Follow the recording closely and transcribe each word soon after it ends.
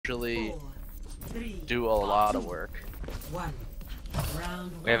actually do a lot of work.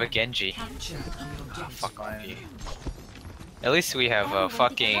 We have a Genji. Oh, fuck you. At least we have a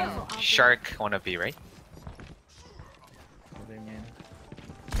fucking shark wannabe, right? What do you mean?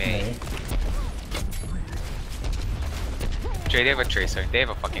 May. Jay, they have a tracer. They have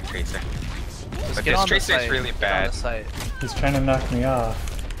a fucking tracer. But this tracer is really bad. He's trying to knock me off.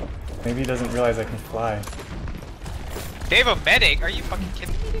 Maybe he doesn't realize I can fly. They have a medic? Are you fucking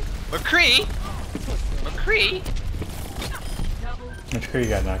kidding me? McCree? McCree? McCree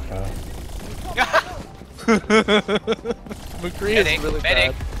got knocked off. McCree is really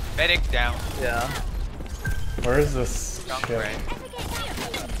bad. Medic down. Yeah. Where is this ship?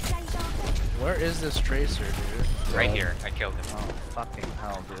 Where is this tracer, dude? Right here. I killed him. Oh, fucking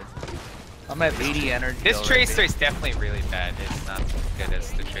hell, dude. I'm at 80 energy. This already. tracer is definitely really bad. It's not as good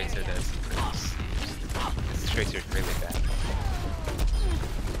as the tracer does. This tracer is really bad.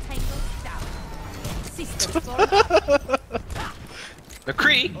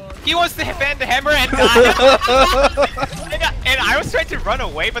 McCree, he wants to bend the hammer and die. and I was trying to run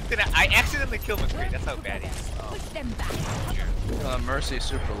away, but then I accidentally killed McCree. That's how bad he is. Mercy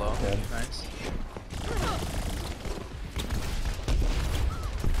super low. Good. Nice.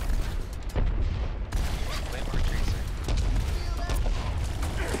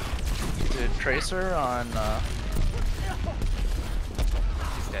 Dude, tracer on.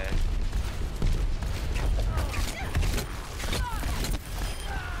 He's dead.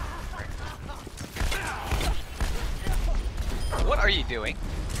 What are you doing?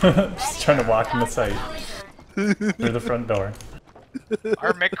 Just trying to walk in the site. Through the front door.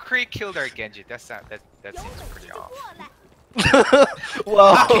 Our McCree killed our Genji. That seems pretty off.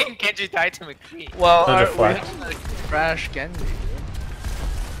 Well, Genji died to McCree. well, we deflect. have to crash Genji.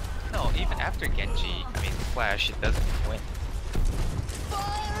 No, even after Genji, I mean Flash, it doesn't win.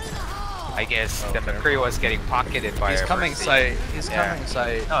 I guess the McCree was getting pocketed by He's our coming Mercy. sight. He's Yeah. coming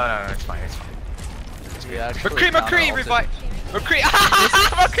sight. No, it's fine, it's fine. We actually McCree, revive! McCree!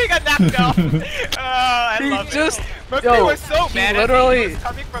 McCree got knocked off! Oh, I love just, it. McCree was so he mad literally, he was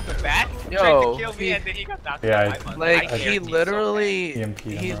coming from the back, yo, trying to kill me, and then he got knocked Yeah, off. like, I he cared literally, EMP'd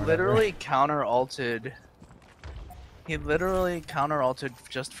him he or literally counter-ulted. He literally counter-ulted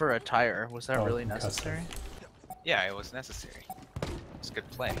just for a tire. Was that Oh, really custom. necessary? Yeah, it was necessary. It's a good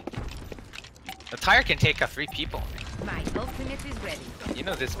play. The tire can take out 3 people. My ultimate is ready. You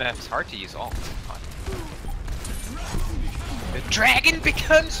know this map is hard to use ult on. The dragon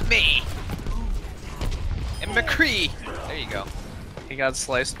becomes me! And McCree! There you go. He got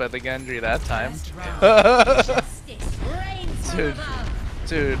sliced by the Genji that time.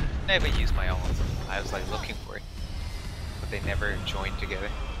 Dude. I never used my ult. I was like looking for it. But they never joined together.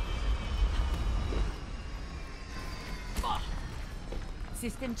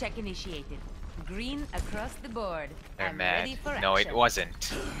 System check initiated. Green across the board. They're I'm mad. ready for No, it action.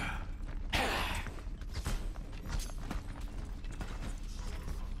 wasn't.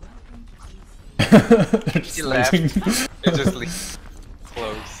 They're just He left. leaving. It just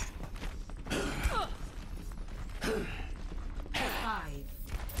close. 5,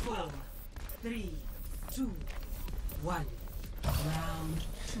 4, 3, 2, 1. Round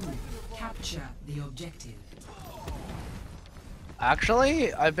 2. Capture the objective.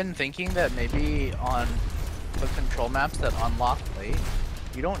 Actually, I've been thinking that maybe on the control maps that unlock late,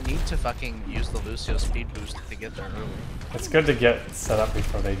 you don't need to fucking use the Lucio speed boost to get there early. It's good to get set up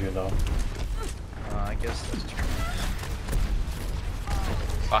before they do though. I guess that's true.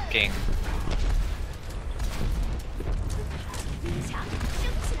 Fucking.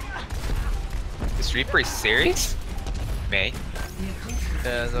 This Reaper is serious? May?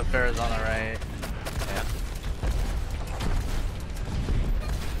 Yeah, the fair is on the right. Yeah.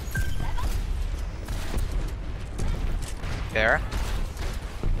 There?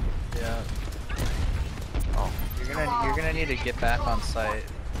 Yeah. Oh, You're gonna need to get back on site.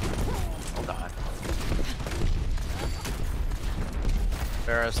 hold on.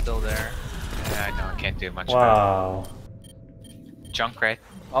 Farah's still there. Yeah, I know, I can't do much Wow. about it. Junkrat.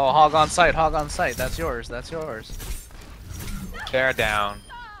 Oh, hog on site, hog on site. That's yours, that's yours. They're down,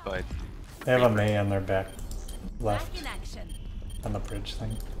 but They have a May on their back Back left in action. on the bridge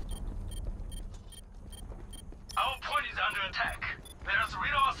thing. Our point is under attack. Let us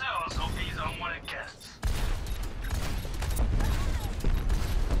rid ourselves of these unwanted guests.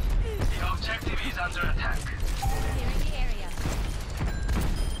 The objective is under attack. Clearing the area.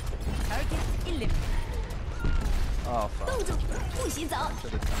 Target eliminated. Oh, fuck. Should've done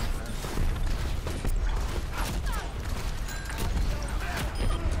that.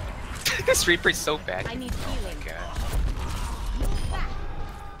 this Reaper is so bad. I need healing. God.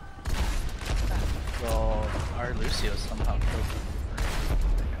 our Lucio somehow killed him.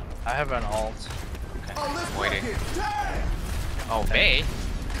 I have an ult. Okay. I'm waiting. Oh, May?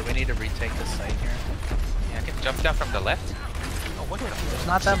 Do we need to retake the site here? Yeah, I can jump down from the left. Oh, what the? There's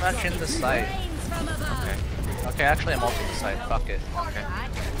not that much in the site. Okay. Okay, actually I'm ulting the site. Fuck it. Okay.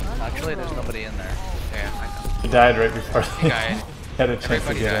 Actually, there's nobody in there. Yeah, I know. He died right before He died. had a chance to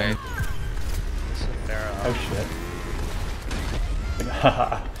Everybody get died. in. This is Pharah. Oh shit.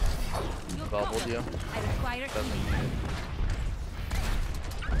 Haha. Bubbled you. I require Doesn't need it.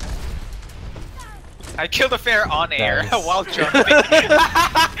 I killed a fair on air Nice. while jumping.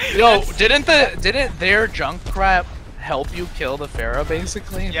 Yo, didn't their Junkrat help you kill the Pharah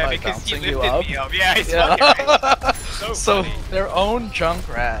basically Yeah, by because he bouncing lifted you up? me up. Yeah, I saw Yeah. it. Right? So funny. their own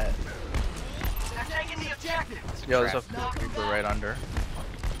Junkrat. They're taking the objective. Yo, there's a Reaper right under.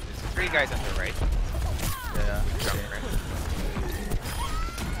 There's 3 guys on the right. Yeah. Junkrat.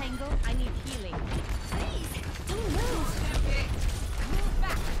 Tango, I need healing. Please, don't move. Move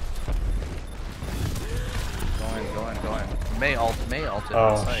back. Going. May ulted.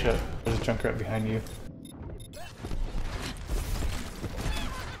 Oh on site. shit. There's a Junkrat behind you.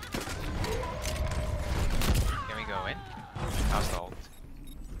 Can we go in? How's the ult?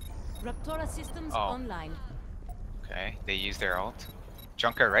 Raptora systems Oh. online. Okay, they use their ult.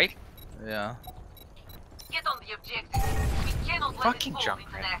 Junker, right? Yeah. Get on the objective. We cannot let Fucking it fall junk,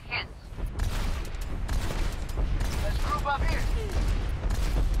 into man. their hands. Let's group up here.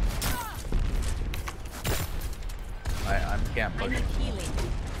 I can't I push. need healing.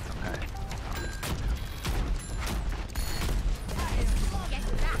 Okay.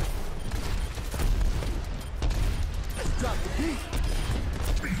 Get back.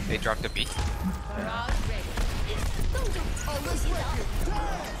 They dropped a beat. Barrage ready.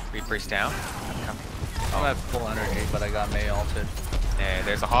 Reaper's down. Come. I'm at full energy, but I got May ulted. Yeah,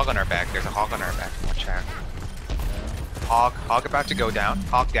 there's a hog on our back. There's a hog on our back. Watch out. Hog about to go down.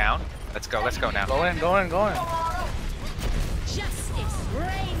 Hog down. Let's go now. Going. Justice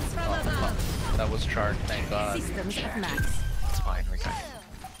reigns from above. That was charged, thank god. Systems at max. It's fine, we got it.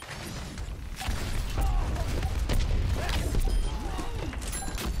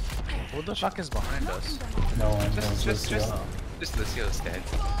 Who the fuck is behind us? No one. No Just Lucio's dead.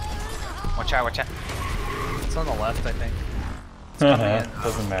 Watch out. It's on the left, I think.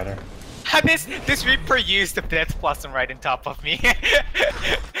 Doesn't matter. This Reaper used the Death Blossom right on top of me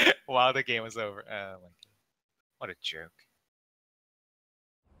while the game was over. Oh my god. What a joke.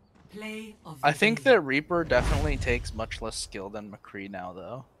 Play of I the think game. that Reaper definitely takes much less skill than McCree now,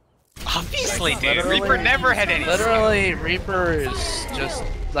 though. Obviously, Like, dude. literally- Reaper never had any skill. Literally, Reaper is just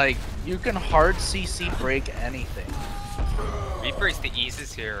like you can hard CC break anything. Reaper is the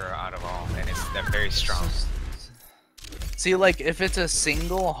easiest hero out of all, and they're very strong. See, like if it's a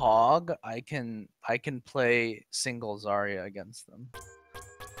single hog, I can play single Zarya against them.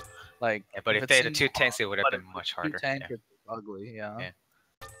 Like, Yeah, but if it's they had the single 2 tanks, it would have but been if much two harder. tank, Yeah. it's ugly, yeah. Yeah.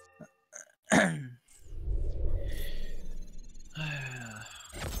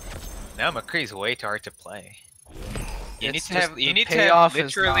 Now McCree's way too hard to play. You It's need to have just the you need to have payoff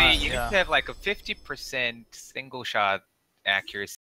is literally not- you need yeah. to have like a 50% single shot accuracy